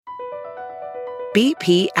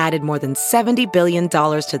BP added more than $70 billion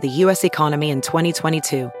to the U.S. economy in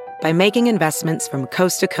 2022 by making investments from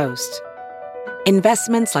coast to coast.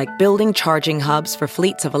 Investments like building charging hubs for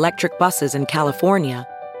fleets of electric buses in California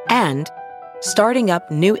and starting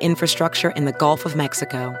up new infrastructure in the Gulf of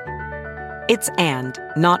Mexico. It's and,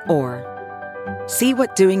 not or. See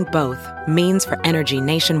what doing both means for energy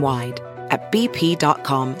nationwide at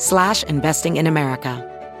bp.com/investing in America.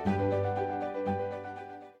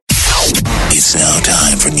 It's now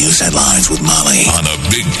time for news headlines with Molly on a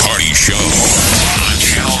big party show on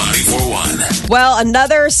Channel 94.1. Well,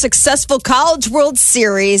 another successful College World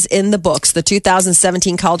Series in the books. The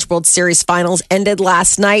 2017 College World Series finals ended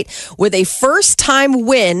last night with a first-time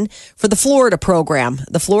win for the Florida program.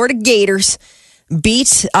 The Florida Gators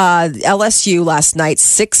beat LSU last night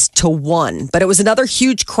 6-1, but it was another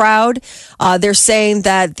huge crowd. They're saying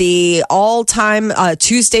that the all-time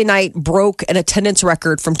Tuesday night broke an attendance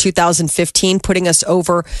record from 2015, putting us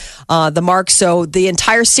over the mark. So the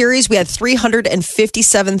entire series, we had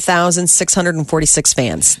 357,646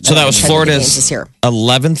 fans. So that was Florida's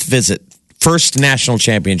 11th visit. First national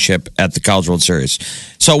championship at the College World Series.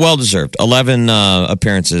 So well-deserved. 11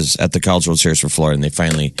 appearances at the College World Series for Florida, and they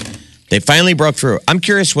finally broke through. I'm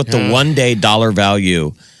curious what the one-day dollar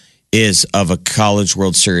value is of a College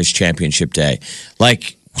World Series championship day.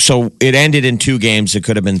 Like, so it ended in 2 games. It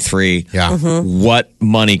could have been 3. Yeah. Mm-hmm. What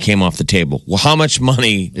money came off the table? Well, how much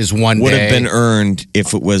money is would have been earned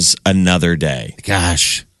if it was another day?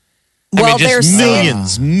 Gosh. I Well, mean,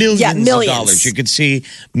 just millions of dollars. You could see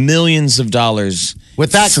millions of dollars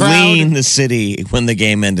with that fleeing crowd? the city when the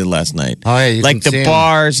game ended last night. Oh, yeah, you like can the see 'em.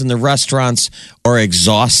 bars and the restaurants are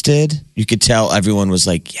exhausted. You could tell everyone was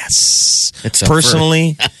like, "Yes." It's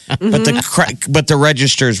Personally, but the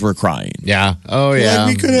registers were crying. Yeah. Oh, yeah.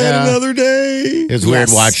 Like, we could have another day. It was weird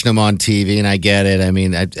watching them on TV, and I get it. I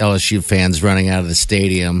mean, LSU fans running out of the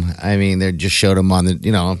stadium. I mean, they just showed them on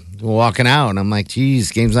the, walking out. And I'm like,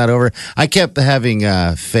 geez, game's not over. I kept having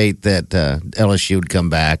faith that LSU would come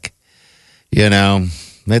back.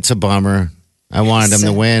 It's a bummer. I wanted them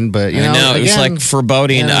to win, but, I know. It was again, like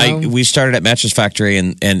foreboding. We started at Mattress Factory,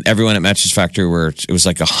 and everyone at Mattress Factory it was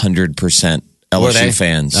like 100% LSU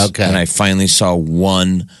fans. Okay. And I finally saw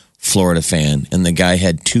one Florida fan, and the guy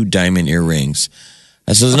had 2 diamond earrings.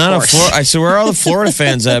 I said, I said, where are all the Florida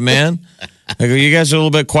fans at, man? I go, you guys are a little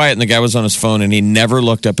bit quiet. And the guy was on his phone, and he never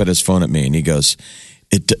looked up at his phone at me. And he goes,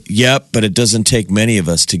 yep, but it doesn't take many of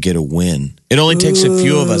us to get a win. It only takes a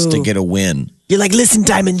few of us to get a win. You're like, listen,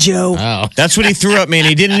 Diamond Joe. Oh. That's what he threw at me, and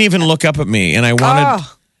he didn't even look up at me. And I wanted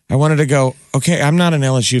to go, okay, I'm not an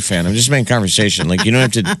LSU fan. I'm just making conversation. Like, you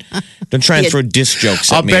don't try and throw diss jokes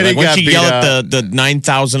at me. Like, why don't you yell at the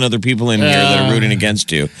 9,000 other people in here that are rooting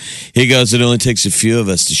against you? He goes, it only takes a few of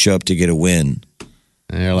us to show up to get a win.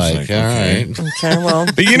 And you're like, all right. Okay, well.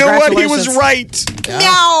 But you know what? He was right.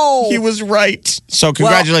 No. He was right. So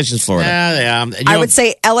congratulations, Florida. Yeah. I would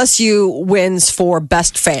say LSU wins for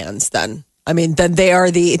best fans then. I mean, then they are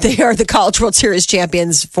the College World Series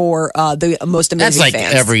champions for the most amazing That's like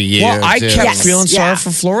fans. every year. Well, I kept Yes. feeling sorry Yeah.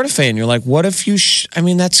 for Florida fan. You're like, what if you? I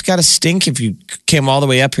mean, that's got to stink if you came all the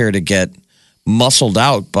way up here to get muscled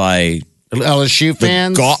out by LSU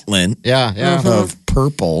fans. the gauntlet of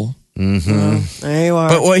purple. Mm-hmm. There you are.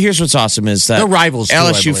 But here's what's awesome is that They're rivals too, I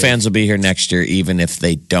LSU believe. fans will be here next year, even if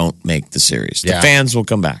they don't make the series. The Yeah. fans will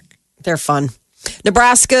come back. They're fun.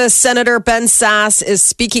 Nebraska Senator Ben Sasse is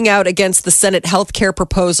speaking out against the Senate health care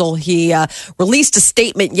proposal. He released a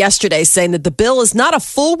statement yesterday saying that the bill is not a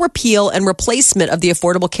full repeal and replacement of the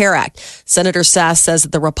Affordable Care Act. Senator Sasse says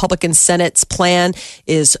that the Republican Senate's plan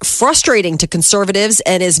is frustrating to conservatives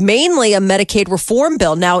and is mainly a Medicaid reform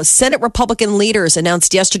bill. Now, Senate Republican leaders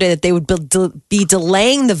announced yesterday that they would be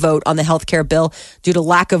delaying the vote on the health care bill due to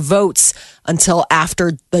lack of votes until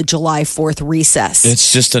after the July 4th recess.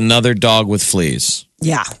 It's just another dog with fleas.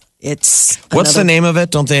 Yeah, it's. What's the name of it?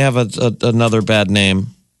 Don't they have another bad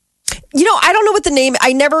name? I don't know what the name.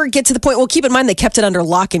 I never get to the point. Well, keep in mind they kept it under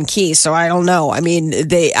lock and key, so I don't know. I mean,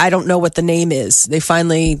 I don't know what the name is. They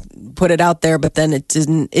finally put it out there, but then it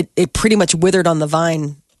didn't. It pretty much withered on the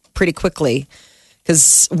vine pretty quickly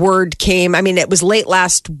because word came. I mean, it was late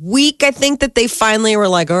last week. I think that they finally were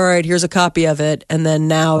like, "All right, here's a copy of it," and then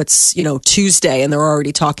now it's Tuesday, and they're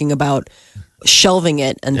already talking about shelving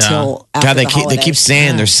it until after God, the they holiday. keep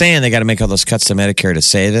saying they're saying they got to make all those cuts to Medicare to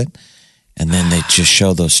save it, and then they just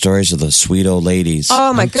show those stories of those sweet old ladies.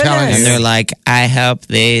 Oh my telling goodness! And they're like, I hope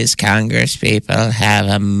these Congress people have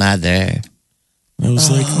a mother. I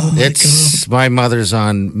was like, oh my God. My mother's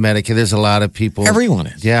on Medicaid. There's a lot of people. Everyone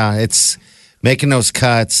is. Yeah, it's making those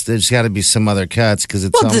cuts. There's got to be some other cuts because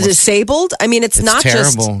it's Well, almost, the disabled. I mean, it's not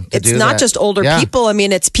terrible just to do that. older Yeah. people. I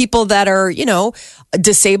mean, it's people that are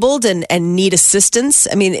disabled and need assistance.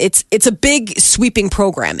 I mean, it's a big sweeping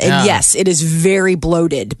program, and Yeah. yes, it is very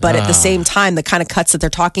bloated. But at the same time, the kind of cuts that they're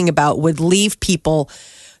talking about would leave people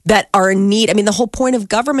that are in need. I mean, the whole point of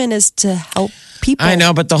government is to help people. I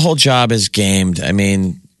know, but the whole job is gamed. I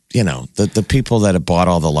mean, the people that have bought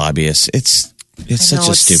all the lobbyists, it's such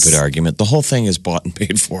a stupid argument. The whole thing is bought and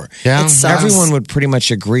paid for. Yeah. It sucks. Everyone would pretty much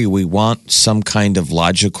agree we want some kind of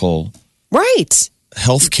logical Right.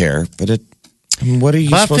 health care, but what are you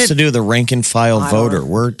supposed to do? The rank and file voter.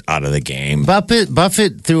 We're out of the game.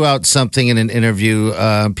 Buffett threw out something in an interview,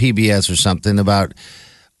 PBS or something, about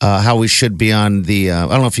how we should be on the. I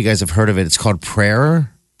don't know if you guys have heard of it. It's called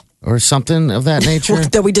prayer or something of that nature.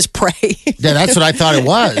 That we just pray. Yeah, that's what I thought it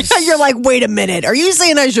was. You're like, wait a minute. Are you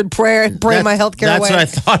saying I should pray my health care away? That's what I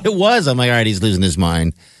thought it was. I'm like, all right, he's losing his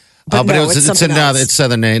mind. But no, it's something another, else. it's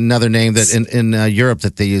another name that in Europe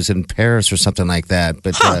that they use in Paris or something like that.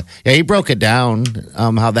 But yeah, he broke it down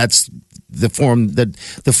how that's the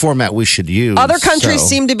format we should use. Other countries So,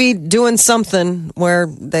 seem to be doing something where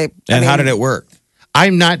they. And how did it work?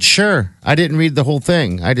 I'm not sure. I didn't read the whole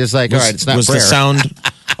thing. I just like, all right, it's not Was prayer. the sound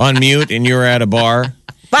on mute and you were at a bar?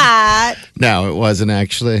 But No, it wasn't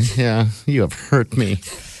actually. Yeah, you have hurt me.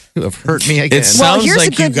 You have hurt me again. It sounds here's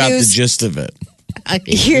like the you good got news. the gist of it. I hate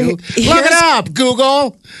Here- you. Look here's- it up,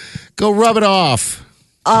 Google. Go rub it off.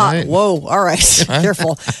 Right? Whoa, all right.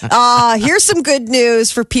 Careful. Here's some good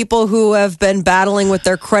news for people who have been battling with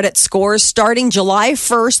their credit scores. Starting July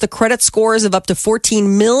 1st, the credit scores of up to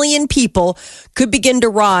 14 million people could begin to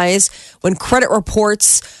rise when credit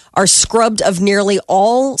reports are scrubbed of nearly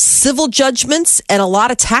all civil judgments and a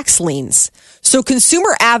lot of tax liens. So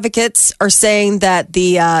consumer advocates are saying that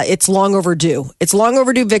it's long overdue. It's long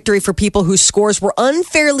overdue victory for people whose scores were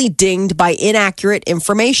unfairly dinged by inaccurate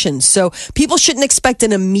information. So people shouldn't expect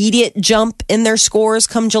an immediate jump in their scores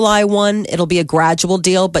come July 1. It'll be a gradual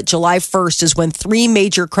deal, but July 1st is when 3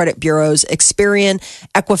 major credit bureaus, Experian,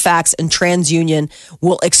 Equifax, and TransUnion,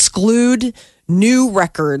 will exclude new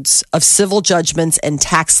records of civil judgments and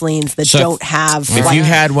tax liens that So don't have if you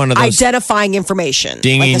had one of those identifying information, like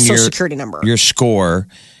dinging a social your security number. your score,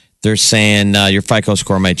 they're saying your FICO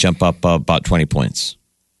score might jump up about 20 points.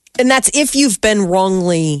 And that's if you've been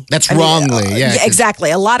wrongly. That's wrongly, yeah.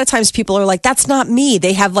 Exactly. A lot of times people are like, that's not me.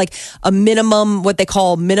 They have like a minimum, what they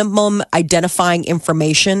call minimum identifying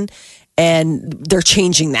information. And they're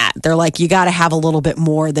changing that. They're like, you got to have a little bit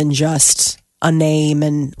more than just a name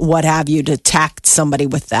and what have you to tax somebody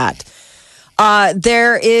with that.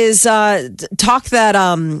 There is talk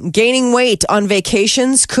that gaining weight on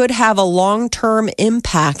vacations could have a long-term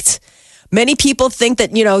impact. Many people think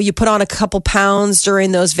that, you put on a couple pounds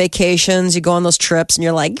during those vacations, you go on those trips and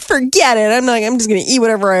you're like, forget it. I'm just going to eat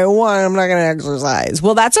whatever I want. I'm not going to exercise.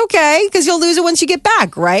 Well, that's okay because you'll lose it once you get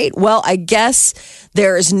back, right? Well, I guess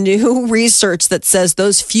there's new research that says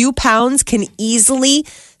those few pounds can easily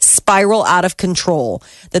spiral out of control.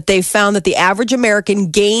 That they found that the average American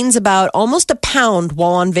gains about almost a pound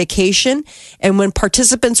while on vacation. And when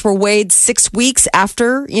participants were weighed 6 weeks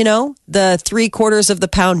after, the 3/4 of the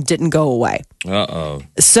pound didn't go away. Uh-oh.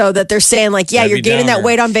 So that they're saying like, yeah, Heavy you're gaining that downer.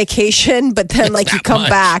 weight on vacation, but then like you come much.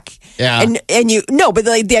 back Yeah. and you, no, but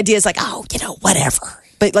like, the idea is like, oh, whatever.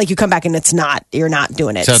 But like you come back and you're not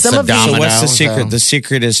doing it. So it's a So domino. what's the secret? So- The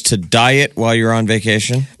secret is to diet while you're on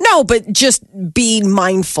vacation? No, but just be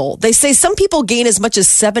mindful. They say some people gain as much as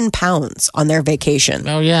 7 pounds on their vacation.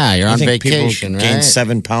 Oh yeah, you're I on think vacation, people gain right?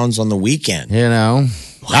 7 pounds on the weekend. You know,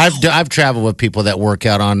 I've traveled with people that work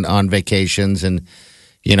out on vacations and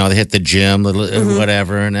they hit the gym, or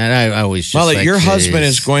whatever, and I always just Molly, like, your husband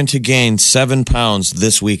geez. is going to gain 7 pounds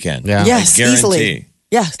this weekend. Yeah. Yes, I guarantee. easily.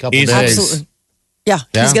 Yeah, Couple days. absolutely. Yeah,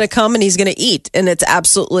 Yeah. he's going to come and he's going to eat, and it's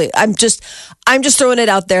absolutely. I'm just throwing it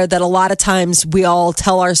out there that a lot of times we all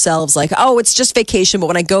tell ourselves like, oh, it's just vacation, but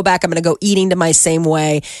when I go back, I'm going to go eating to my same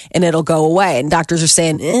way, and it'll go away. And doctors are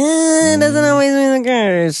saying it doesn't always be the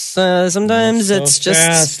case. Sometimes it's just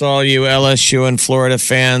Fast, all you LSU and Florida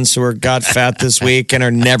fans who got fat this week and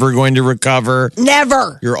are never going to recover.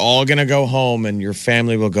 never. You're all going to go home and your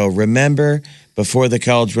family will go, remember before the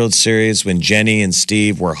College World Series when Jenny and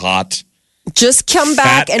Steve were hot? Just come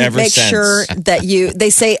back Fat and ever make since. sure that they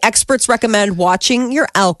say experts recommend watching your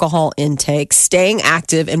alcohol intake, staying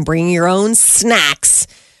active, and bringing your own snacks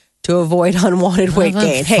to avoid unwanted weight Well,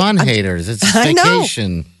 gain. they're fun haters. It's I know.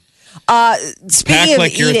 vacation. Speaking Pack of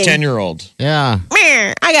like you're a eating, 10-year-old. Yeah.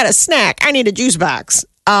 "Meh, I got a snack. I need a juice box.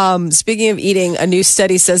 Speaking of eating, a new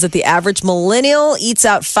study says that the average millennial eats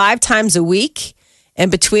out 5 times a week. And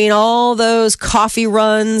between all those coffee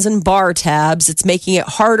runs and bar tabs, it's making it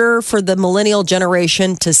harder for the millennial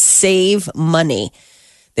generation to save money.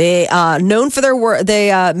 They known for their work. They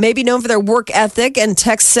may be known for their work ethic and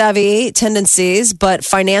tech savvy tendencies, but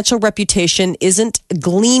financial reputation isn't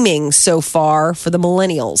gleaming so far for the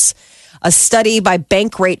millennials. A study by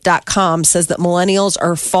Bankrate.com says that millennials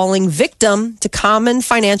are falling victim to common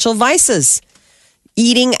financial vices.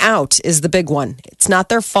 Eating out is the big one. It's not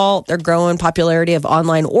their fault. They're growing popularity of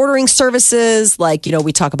online ordering services. Like,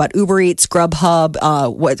 we talk about Uber Eats, Grubhub,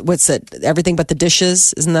 what's it? Everything but the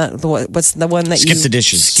dishes. Isn't that what's the one that Skip the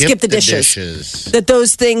dishes. Skip the dishes. That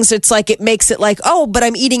those things, it's like, it makes it like, oh, but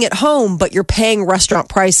I'm eating at home, but you're paying restaurant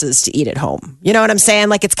prices to eat at home. You know what I'm saying?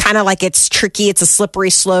 Like, it's kind of like it's tricky. It's a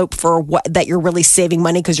slippery slope for what that you're really saving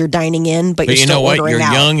money because you're dining in, but you're you still know what? ordering You're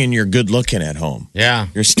out. young and you're good looking at home. Yeah.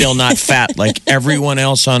 You're still not fat like everyone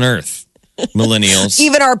else on earth. Millennials.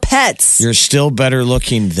 Even our pets. You're still better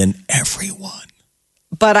looking than everyone.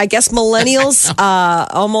 But I guess millennials,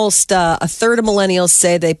 almost a third of millennials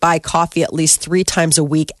say they buy coffee at least 3 times a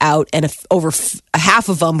week out, and over half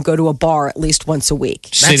of them go to a bar at least once a week.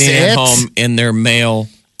 Sitting at home in their male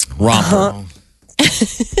romper.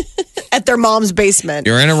 At their mom's basement.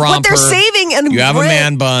 You're in a romper. But they're saving and you have a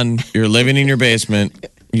man bun. You're living in your basement.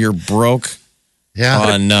 You're broke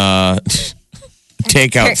on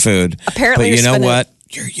takeout food. Apparently, but you know spending- what?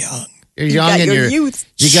 You're young. You're young and your you're youth.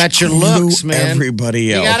 you got your looks, man.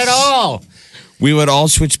 Everybody else. You got it all. We would all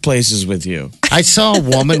switch places with you. I saw a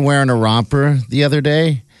woman wearing a romper the other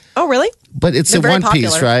day. Oh, really? But it's They're a very one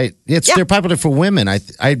piece, popular. right? They're popular for women. I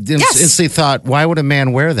instantly thought, why would a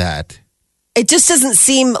man wear that? It just doesn't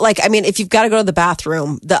seem like, I mean, if you've got to go to the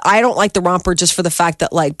bathroom, I don't like the romper just for the fact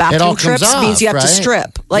that, like, all bathroom comes trips off, means you have to right?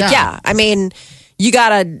 strip. Like, yeah, I mean,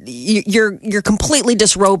 you're completely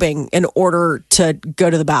disrobing in order to go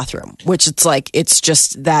to the bathroom, which it's like, it's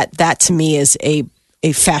just that to me is a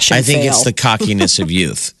fashion I think fail. it's the cockiness of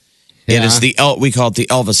youth. It is we call it the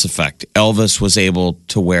Elvis effect. Elvis was able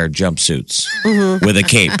to wear jumpsuits with a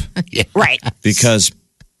cape. Right. Because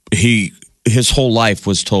his whole life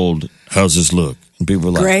was told, how's this look? And people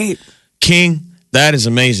were like, Great. King, that is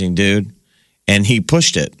amazing, dude. And he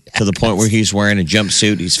pushed it to the point where he's wearing a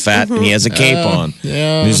jumpsuit. He's fat and he has a cape on.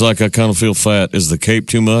 Yeah. And he's like, I kind of feel fat. Is the cape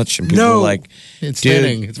too much? And people are like, It's dude,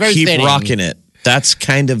 fitting. It's very keep fitting. rocking it. That's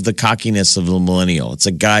kind of the cockiness of the millennial. It's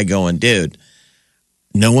a guy going, dude,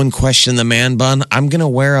 no one questioned the man bun. I'm going to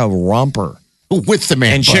wear a romper. With the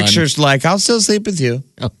man And bun. chicks are like, I'll still sleep with you.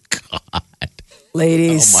 Oh, God.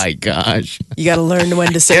 Ladies, Oh, my gosh. you got to learn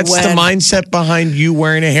when to say It's when. the mindset behind you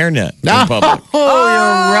wearing a hairnet in public. Oh,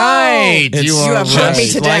 you're right. It's You You are have heard me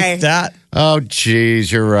right. today. like that. Oh,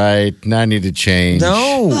 geez, you're right. Now I need to change.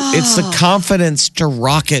 No, it's the confidence to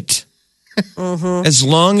rock it. As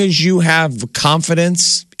long as you have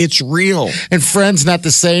confidence, it's real. And friends not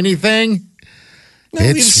to say anything? No,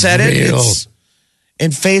 we've said real. it. It's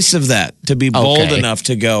in face of that, to be bold Okay. enough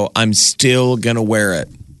to go, I'm still going to wear it.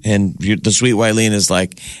 And the sweet Wileen is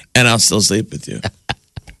like, and I'll still sleep with you.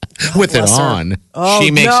 With it Bless her. on. Oh, She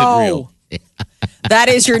makes no. it real. That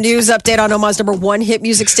is your news update on Omaha's number 1 hit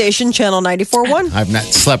music station, Channel 94.1. I've not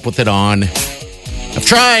slept with it on. I've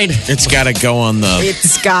tried. It's got to go on the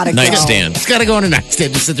It's got to go. nightstand. It's got to go on a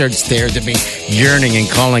nightstand. Just sit there and stares at me, yearning and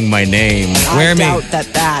calling my name. I Wear me. doubt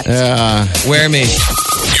that. Wear me.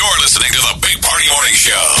 You're listening to the Big Party Morning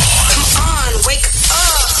Show. Come on, wake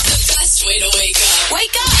up. The best way to wake up.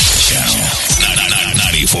 Wake up. Channel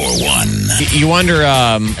 94.1. You wonder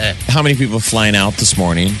how many people are flying out this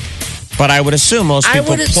morning. But I would assume most I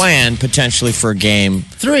people would plan potentially for game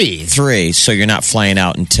 3. 3. So you're not flying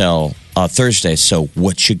out until Thursday. So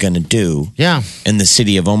what you going to do Yeah. in the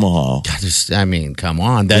city of Omaha? I mean, come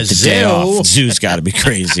on. That's The day off. Zoo's got to be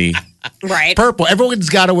crazy. Right. Purple. Everyone's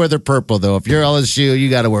got to wear their purple, though. If you're LSU, you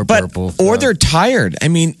got to wear But purple. or they're tired. I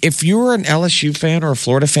mean, if you were an LSU fan or a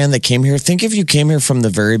Florida fan that came here, think if you came here from the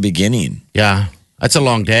very beginning. Yeah. That's a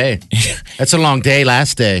long day. That's a long day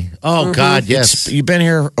last day. Oh, God, yes. You've been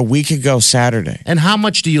here a week ago Saturday. And how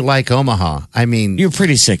much do you like Omaha? I mean, You're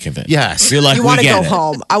pretty sick of it. Yes. You're like, You we want to get go it.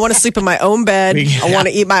 home. I want to sleep in my own bed. I want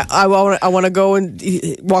to eat I want to go and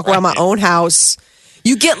walk around my own house.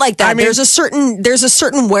 You get like that. I mean- there's a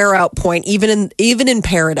certain wear out point, even in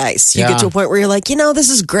paradise. You Yeah. get to a point where you're like, this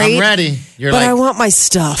is great. I'm ready. You're but like, I want my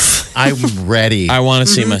stuff. I'm ready. I want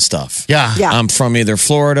to see my stuff. yeah. Yeah. I'm from either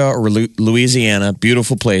Florida or Louisiana,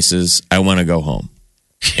 beautiful places. I want to go home.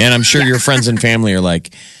 And I'm sure your friends and family are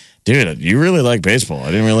like, Dude, you really like baseball.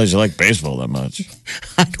 I didn't realize you like baseball that much.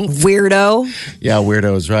 Weirdo. Yeah,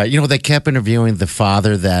 weirdo's right. You know, they kept interviewing the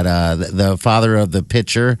father the father of the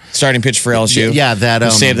pitcher. Starting pitch for LSU. Yeah, that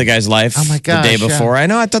who saved the guy's life. Oh my gosh, the day before. yeah. I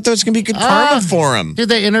know. I thought that was going to be good karma for him. Dude,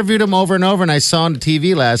 they interviewed him over and over, and I saw on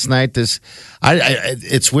TV last night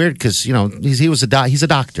it's weird because, you know, he's a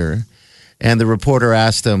doctor. And the reporter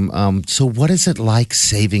asked him, so what is it like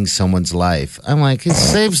saving someone's life? I'm like, he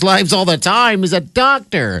saves lives all the time. He's a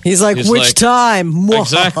doctor. He's like, He's which like- time?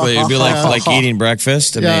 Exactly. It'd be like eating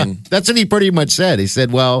breakfast. I mean, That's what he pretty much said. He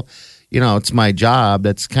said, well, you know, it's my job.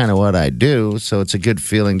 That's kind of what I do. So it's a good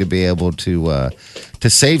feeling to be able to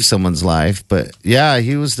save someone's life. But yeah,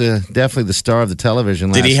 he was definitely the star of the television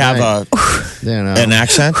last night. did he have an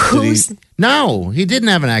accent? No, he didn't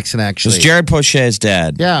have an accent, It actually. was Jared Poche's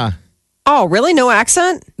dad. Yeah. Oh, really? No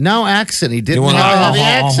accent? No accent. He didn't went have like, a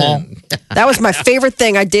accent. That was my favorite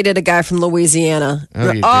thing. I dated a guy from Louisiana.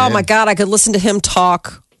 Oh, you Oh did? my God, I could listen to him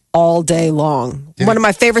talk all day long. One of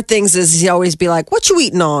my favorite things is he'd always be like, what you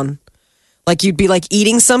eating on? Like you'd be like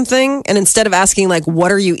eating something, and instead of asking like,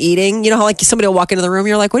 what are you eating? You know how like somebody will walk into the room,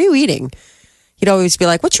 you're like, what are you eating? He'd always be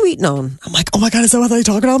like, what you eating on? I'm like, oh my God, is that what they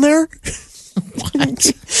talking on there?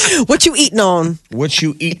 What you eating on? What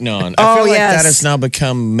you eating on? Oh, I feel like yes. that has now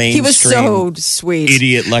become mainstream. He was so sweet.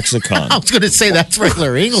 Idiot lexicon. I was going to say that's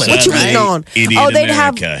regular English. What you Right? eating on? Idiot they'd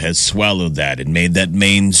have America has swallowed that and made that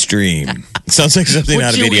mainstream. Sounds like something What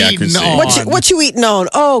out of you eating Idiocracy. on? what you eating on?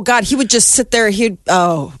 Oh God, he would just sit there.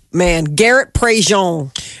 Garrett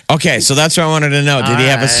Prejean. Okay, so that's what I wanted to know. Did he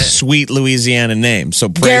have a sweet Louisiana name? So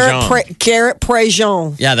Prejean. Garrett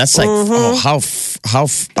Prejean. Yeah, that's like Oh,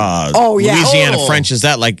 yeah. Louisiana Oh. French is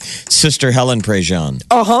that like Sister Helen Prejean?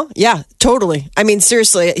 Yeah, totally. I mean,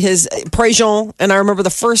 seriously, his Prejean. And I remember the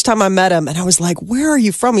first time I met him, and I was like, "Where are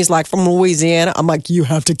you from?" He's like, "From Louisiana." I'm like, "You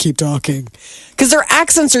have to keep talking," because their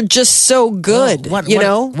accents are just so good. What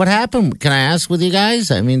happened? Can I ask with you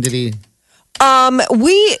guys? I mean, did he?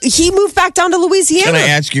 He moved back down to Louisiana. Can I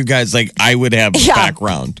ask you guys, like, I would have Yeah.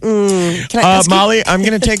 background. Can I ask you- Molly, I'm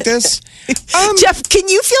going to take this. Jeff, can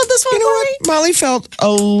you feel this one You know for what? me? Molly felt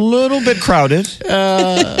a little bit crowded.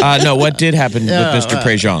 No, what did happen with Mr.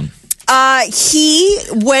 Prejean? He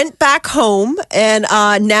went back home and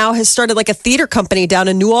now has started like a theater company down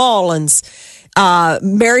in New Orleans.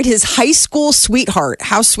 Married his high school sweetheart.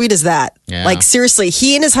 How sweet is that? Yeah. Like seriously,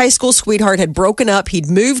 he and his high school sweetheart had broken up. He'd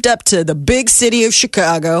moved up to the big city of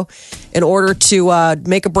Chicago in order to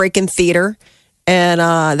make a break in theater. And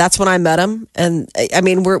that's when I met him. And I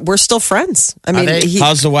mean, we're still friends. I mean, they-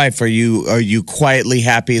 How's the wife? Are you quietly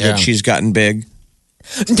happy that Yeah. she's gotten big?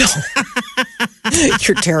 no,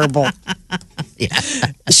 you're terrible.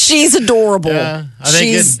 She's adorable. Are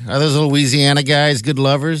they good? Are those Louisiana guys good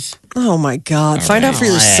lovers? Oh my God! Find out for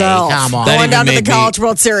yourself. Hey, come on. That Going even down to the made me- College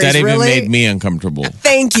World Series. That even really? made me uncomfortable.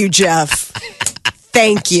 Thank you, Jeff.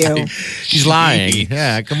 Thank you, She's lying.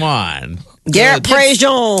 Yeah, come on. Garrett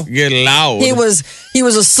Prejean. Get loud. He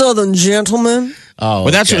was a Southern gentleman. Oh,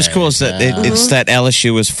 Well, that's what's okay. cool is that it's that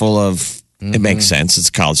LSU was full of. It makes sense. It's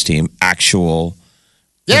a college team, actual.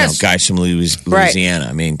 Yes. Guys from Louisiana.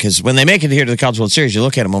 I mean, because when they make it here to the College World Series, you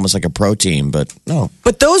look at them almost like a pro team, but no.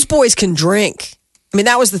 But those boys can drink. I mean,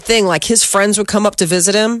 that was the thing. Like his friends would come up to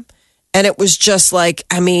visit him. And it was just like,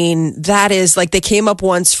 I mean, that is like they came up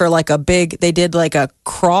once for like they did like a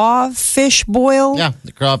crawfish boil. Yeah,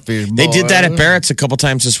 the crawfish. They did that boil. at Barrett's a couple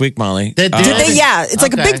times this week, Molly. They did? Did they? Yeah, it's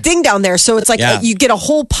like a Okay. big thing down there. So it's like Yeah. you get a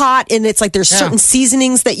whole pot, and it's like there's certain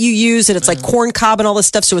seasonings that you use, and it's like corn cob and all this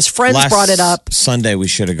stuff. So his friends brought it up. Sunday, we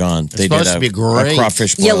should have gone. They supposed did to a, be great. a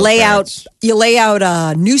crawfish boil You at lay out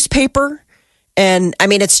Barrett's. newspaper, and I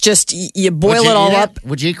mean it's just you boil Would you it all eat up.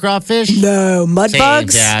 Would you eat crawfish? No mud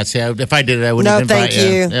bugs. Yeah, see, if I did it, I would No, have thank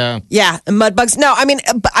you. Yeah. and mud bugs. No, I mean,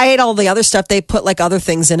 but I ate all the other stuff. They put like other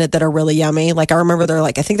things in it that are really yummy. Like I remember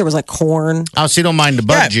I think there was like corn. Oh, so you don't mind the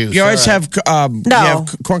bug Yeah, juice? you always All right. have No. you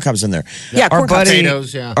have corn cobs in there. Yeah, corn cobs.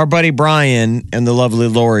 Potatoes, yeah. Our buddy Brian and the lovely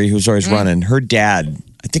Lori, who's always running. Her dad,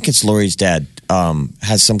 I think it's Lori's dad,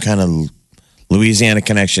 has some kind of Louisiana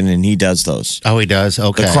connection, and he does those. Oh, he does.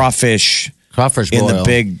 Okay. The crawfish crawfish in boil.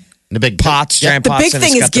 the big pots, giant The pots. big and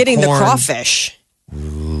thing it's is got getting the corn. crawfish.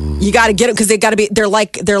 You got to get them because they got to be. They're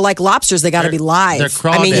like lobsters. They got to be live. They're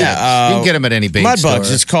crawdads. I mean, you can get them at any bait Mud store.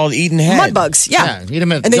 bugs. It's called eating head. mud bugs. Yeah, Yeah, eat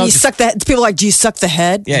 'em at- and then go you to- suck the head. People are like, do you suck the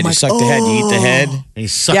head? Yeah, I'm you like, suck the head, you eat the head. You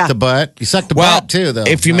suck Yeah. the butt. You suck the Well, butt too, though.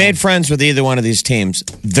 if you made friends with either one of these teams,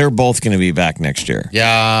 they're both going to be back next year.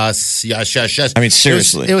 Yes. I mean,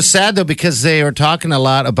 seriously. It was sad, though, because they were talking a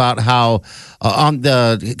lot about how on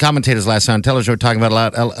the commentators last night on television were talking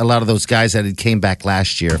about a lot of those guys that had came back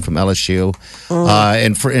last year from LSU.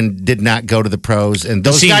 And and did not go to the pros. And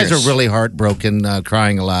those guys are really heartbroken,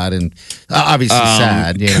 crying a lot, and obviously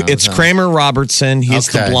sad. You know, it's Kramer Robertson. He's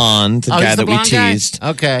the blonde, the guy that we teased.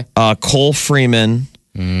 Okay. Cole Freeman.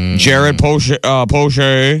 Jared Poche,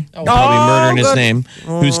 probably murdering his name,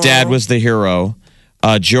 whose dad was the hero.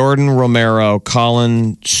 Jordan Romero,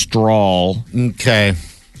 Colin Strahl. Okay.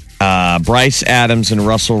 Bryce Adams and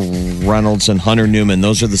Russell Reynolds and Hunter Newman.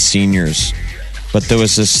 Those are the seniors. But there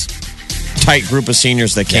was this tight group of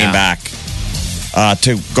seniors that came back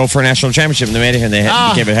to go for a national championship, and they made it, and they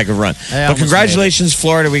gave it a heck of a run. But congratulations,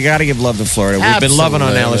 Florida. We got to give love to Florida. We've been loving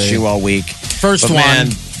on LSU all week.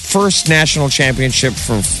 First national championship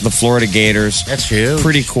for the Florida Gators. That's huge.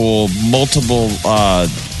 Pretty cool. Multiple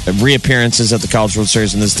reappearances at the College World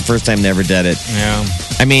Series, and this is the first time they ever did it. Yeah.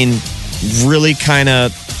 I mean, really kind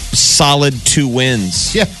of solid 2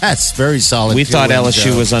 wins. Yes, very solid. We thought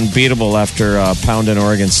LSU was unbeatable after pounding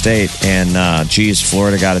Oregon State, and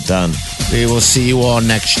Florida got it done. We will see you all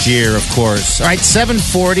next year, of course. All right,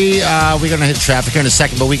 7:40. We're going to hit traffic here in a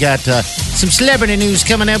second, but we got some celebrity news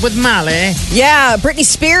coming up with Molly. Yeah, Britney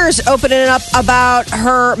Spears opening up about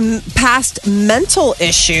her past mental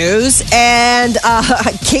issues, and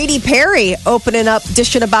Katy Perry opening up,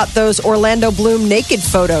 dishing about those Orlando Bloom naked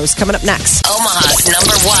photos coming up next. Omaha's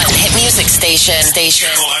 #1 hit music station.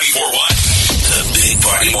 Channel 94.1. The Big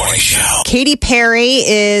Party Morning Show. Katy Perry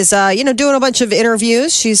is, doing a bunch of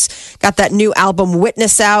interviews. She's got that new album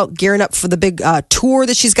Witness out, gearing up for the big tour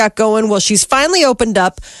that she's got going. Well, she's finally opened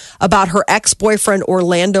up about her ex-boyfriend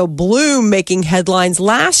Orlando Bloom making headlines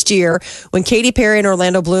last year when Katy Perry and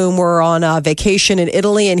Orlando Bloom were on vacation in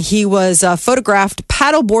Italy, and he was photographed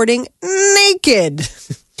paddleboarding naked.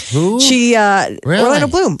 Who? Really? Orlando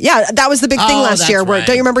Bloom. Yeah, that was the big thing last year. Where, right.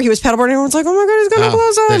 don't you remember he was paddleboarding? Everyone's like, oh my God, he's got no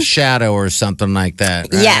clothes on. The Shadow or something like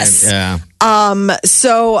that. Right? Yes. Yeah.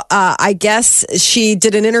 So I guess she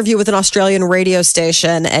did an interview with an Australian radio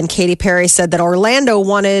station, and Katy Perry said that Orlando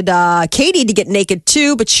wanted Katy to get naked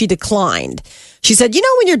too, but she declined. She said,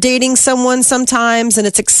 when you're dating someone sometimes and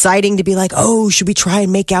it's exciting to be like, oh, should we try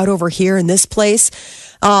and make out over here in this place?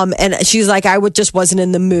 And she's like, just wasn't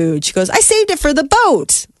in the mood. She goes, I saved it for the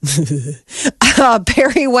boat.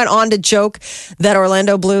 Perry went on to joke that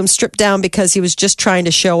Orlando Bloom stripped down because he was just trying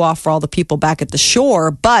to show off for all the people back at the shore.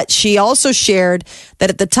 But she also shared that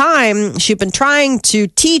at the time she'd been trying to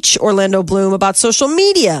teach Orlando Bloom about social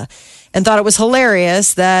media and thought it was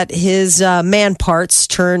hilarious that his man parts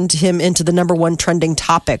turned him into the #1 trending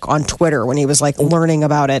topic on Twitter when he was learning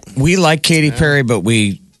about it. We like Katy Perry, but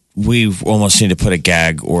we almost need to put a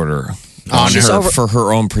gag order on her for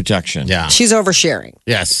her own protection. Yeah, she's oversharing.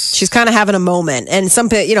 Yes, she's kind of having a moment, and some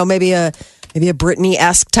maybe a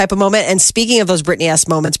Britney-esque type of moment. And speaking of those Britney-esque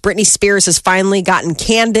moments, Britney Spears has finally gotten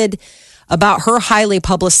candid about her highly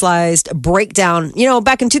publicized breakdown.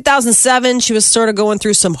 Back in 2007, she was sort of going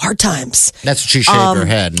through some hard times. That's when she shaved her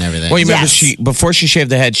head and everything. Well, you remember before she shaved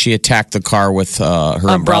the head, she attacked the car with her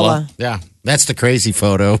umbrella. Yeah. That's the crazy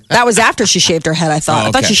photo. That was after she shaved her head, I thought. Oh, okay.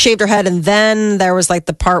 I thought she shaved her head, and then there was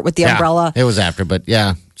the part with the umbrella. It was after, but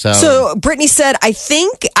yeah. So Britney said, I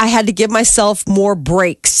think I had to give myself more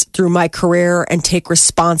breaks through my career and take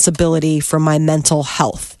responsibility for my mental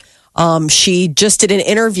health. She just did an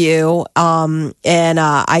interview, and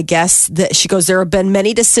I guess that she goes, there have been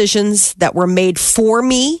many decisions that were made for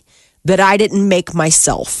me that I didn't make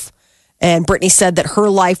myself. And Britney said that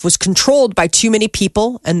her life was controlled by too many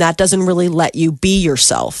people, and that doesn't really let you be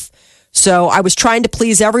yourself. So I was trying to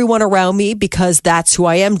please everyone around me because that's who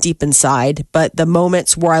I am deep inside. But the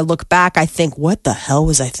moments where I look back, I think, what the hell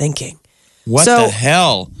was I thinking? What the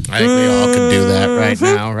hell? I think we all could do that right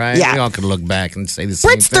now, right? Yeah. We all could look back and say the same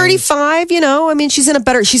Britt's thing. 35,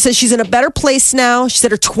 she says she's in a better place now. She said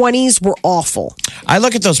her 20s were awful. I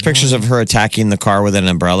look at those pictures of her attacking the car with an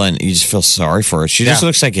umbrella, and you just feel sorry for her. She just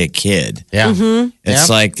looks like a kid. Yeah. Mm-hmm. It's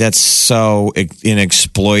like that's so an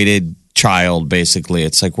exploited child, basically.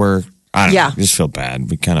 It's like I don't know, I just feel bad.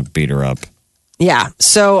 We kind of beat her up. Yeah.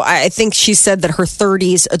 So I think she said that her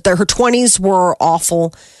 20s were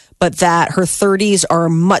awful, but that her 30s are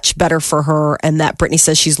much better for her, and that Britney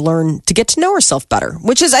says she's learned to get to know herself better,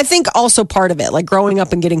 which is, I think, also part of it. Like growing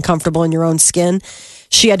up and getting comfortable in your own skin,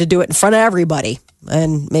 she had to do it in front of everybody.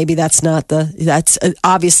 And maybe that's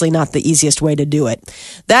obviously not the easiest way to do it.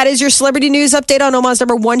 That is your celebrity news update on Omaha's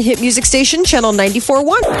 #1 hit music station, Channel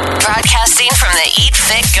 94.1. Broadcasting from the Eat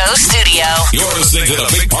Fit Go studio. You're listening to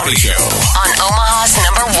the Big Party Show on Omaha's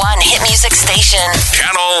 #1 hit music station,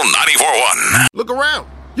 Channel 94.1. Look around.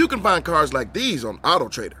 You can find cars like these on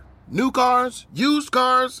AutoTrader. New cars, used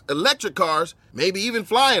cars, electric cars, maybe even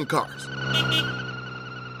flying cars.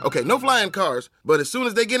 Okay, no flying cars, but as soon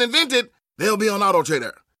as they get invented, they'll be on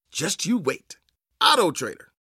AutoTrader. Just you wait. AutoTrader.